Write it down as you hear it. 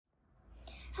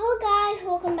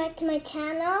welcome back to my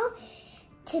channel.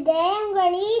 Today I'm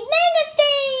going to eat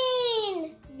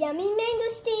mangosteen! Yummy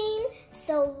mangosteen!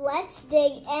 So let's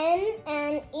dig in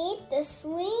and eat the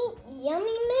sweet,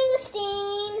 yummy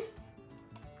mangosteen.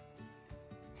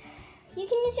 You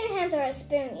can use your hands or a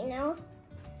spoon, you know?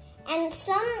 And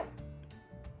some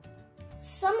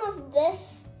of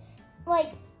this,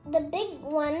 like the big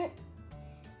one,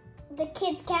 the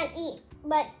kids can't eat,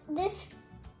 but this,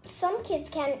 some kids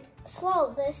can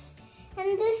swallow this,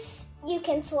 and this you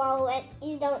can swallow it.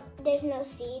 There's no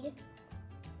seed.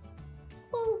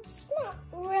 Well, it's not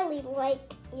really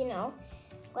like, you know,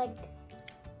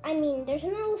 I mean, there's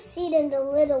no seed in the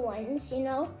little ones, you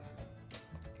know,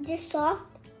 just soft,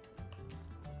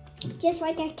 just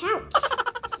like a couch.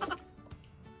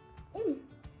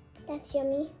 That's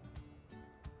yummy.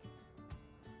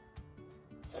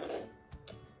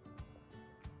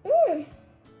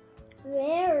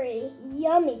 Very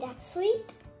yummy. That's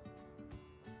sweet.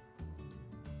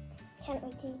 Can't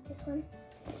wait to eat this one.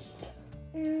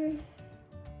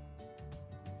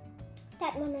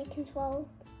 That one I can swallow.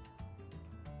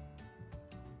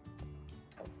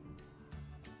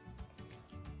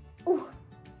 Ooh,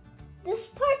 this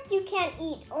part you can't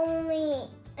eat.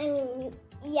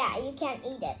 You can't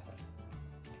eat it.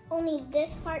 Only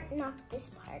this part, not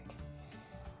this part.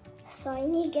 So I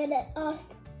need to get it off.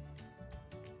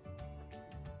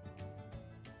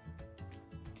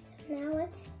 So now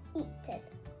let's eat it.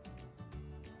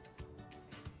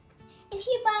 If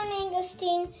you buy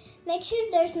mangosteen, make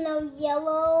sure there's no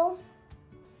yellow,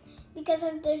 because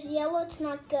if there's yellow, it's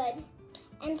not good.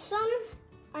 And some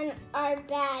are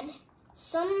bad.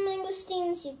 Some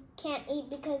mangosteens you can't eat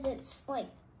because it's like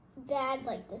bad,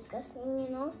 like disgusting, you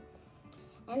know?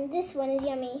 And this one is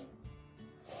yummy.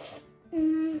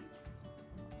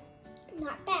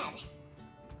 Not bad.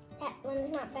 That one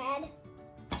is not bad,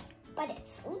 but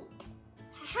it's sweet.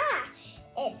 Haha!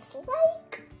 It's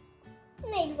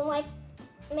like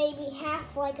maybe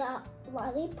half like a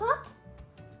lollipop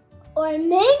or a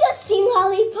mangosteen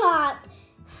lollipop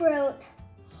fruit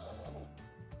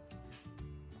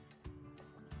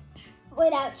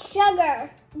without sugar.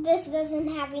 This doesn't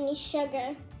have any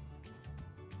sugar.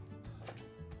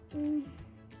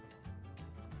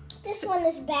 This one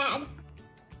is bad.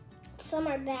 Some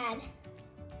are bad.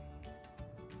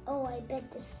 Oh, I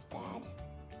bet this is bad.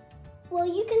 Well,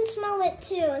 you can smell it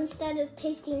too instead of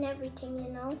tasting everything,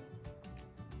 you know?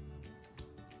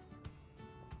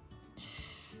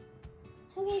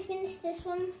 Okay, finish this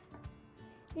one.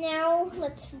 Now,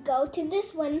 let's go to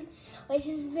this one, which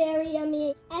is very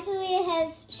yummy. Actually, it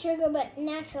has sugar, but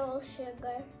natural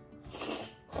sugar.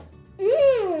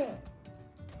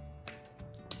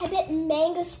 I bet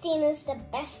mangosteen is the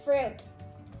best fruit.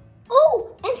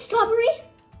 Oh, and strawberry,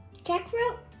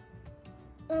 jackfruit,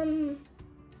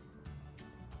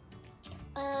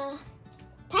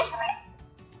 passion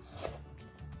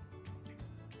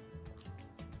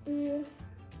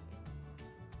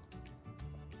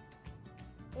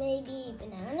maybe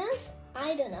bananas?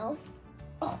 I don't know.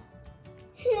 Oh,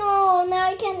 no, now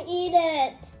I can't eat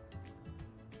it.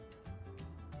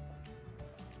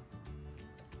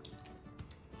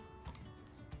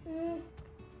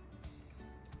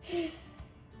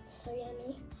 So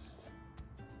yummy.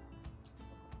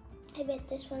 I bet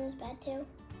this one is bad too.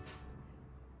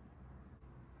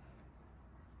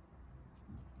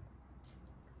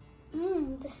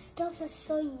 This stuff is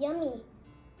so yummy.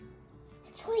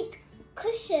 It's like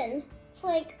cushion. It's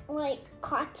like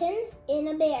cotton in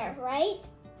a bear, right,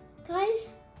 guys?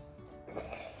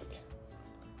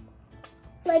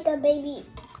 Like a baby,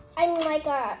 like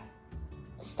a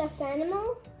stuffed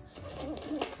animal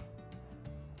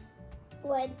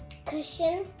with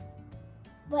cushion,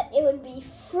 but it would be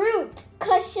fruit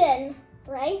cushion,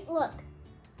 right? Look,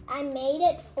 I made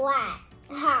it flat.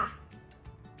 Ha!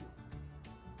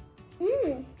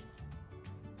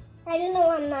 I don't know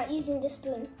why I'm not using the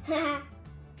spoon.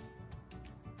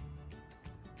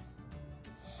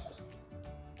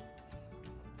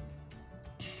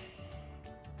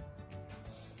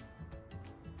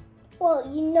 Well,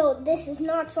 you know, this is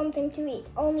not something to eat.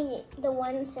 Only the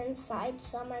ones inside.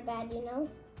 Some are bad, you know.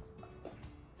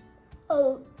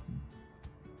 Oh.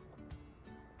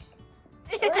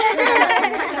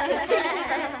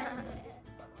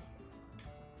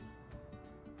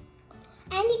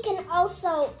 And you can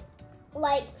also,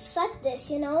 like, suck this,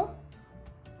 you know.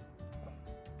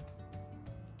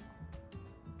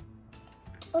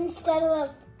 Instead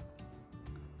of,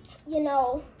 you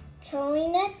know,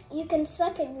 throwing it, you can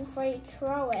suck it before you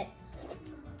throw it.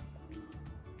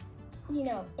 You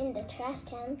know, in the trash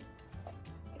can.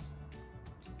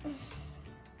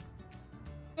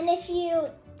 And if you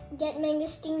get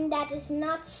mangosteen that is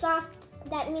not soft,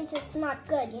 that means it's not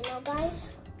good, you know,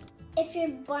 guys? If you're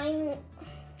buying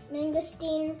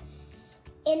mangosteen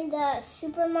in the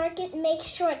supermarket, make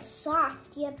sure it's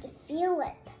soft. You have to feel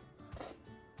it.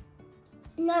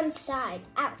 Not inside,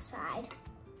 outside.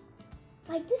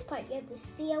 Like this part, you have to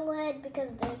feel it because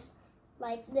there's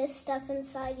like this stuff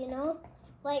inside, you know?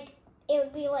 Like it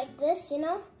would be like this, you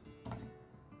know?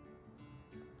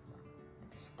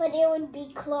 But it would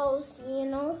be closed, you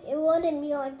know? It wouldn't be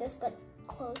like this, but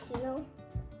closed, you know?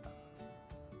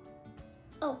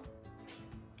 Oh.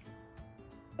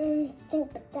 I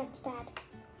think that's bad.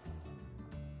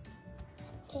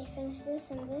 Okay, finish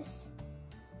this and this.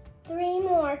 3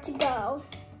 more to go.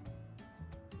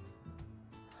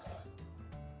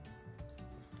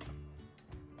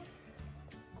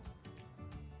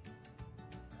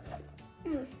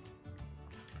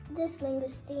 This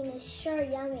mangosteen is sure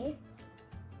yummy.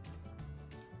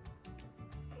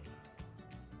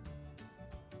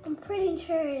 I'm pretty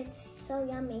sure it's so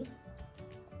yummy.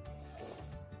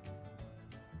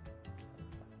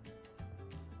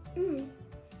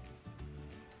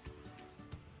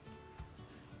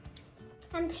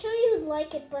 I'm sure you'd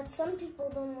like it, but some people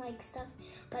don't like stuff.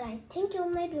 But I think you'll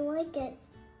maybe like it.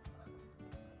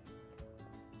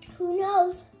 Who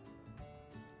knows?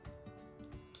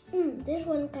 This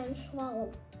one can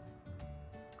swallow.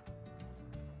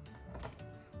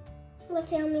 Let's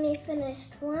see how many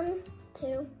finished. 1,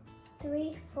 2,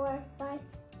 3, 4, 5.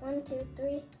 1, 2,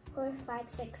 3, 4, 5,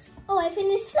 6. Oh, I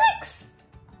finished 6!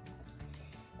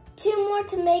 2 more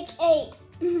to make 8.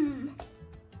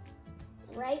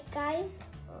 Right, guys?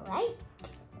 Right?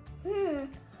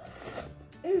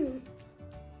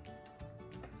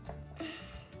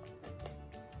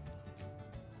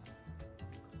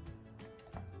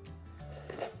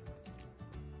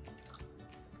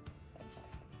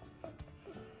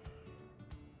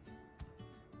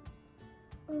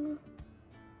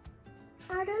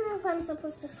 I don't know if I'm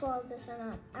supposed to swallow this or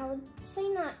not. I would say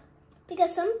not.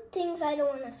 Because some things I don't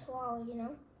want to swallow, you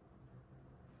know?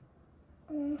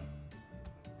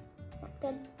 Not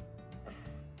good.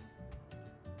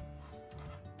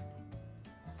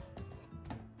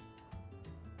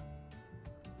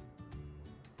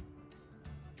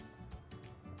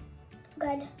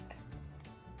 Good.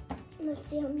 Let's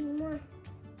see how many more.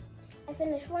 I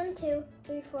finished 1, 2,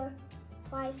 3, 4,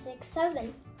 5, 6,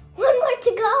 7. 1 more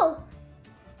to go.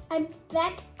 I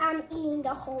bet I'm eating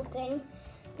the whole thing.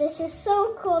 This is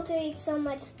so cool to eat so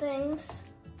much things.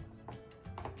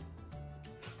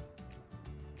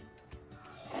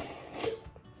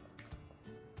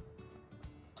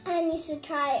 And you should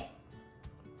try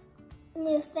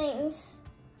new things.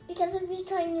 Because if you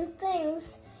try new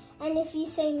things, and if you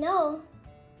say no,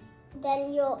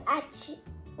 then you'll actually,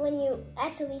 when you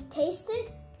actually taste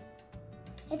it,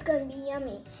 it's gonna be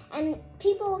yummy. And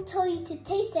people will tell you to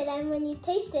taste it, and when you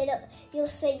taste it, you'll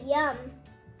say yum.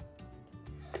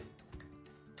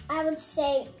 I would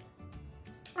say,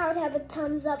 I would have a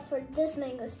thumbs up for this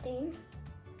mangosteen.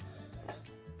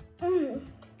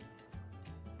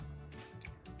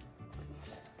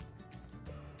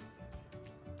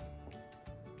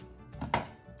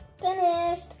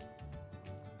 Finished.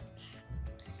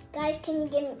 Guys, can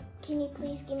you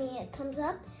please give me a thumbs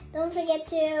up? Don't forget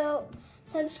to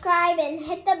subscribe and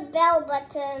hit the bell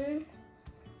button.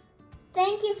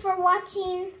 Thank you for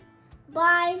watching.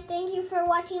 Bye. Thank you for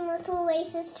watching Little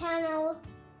Lace's channel.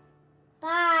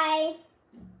 Bye.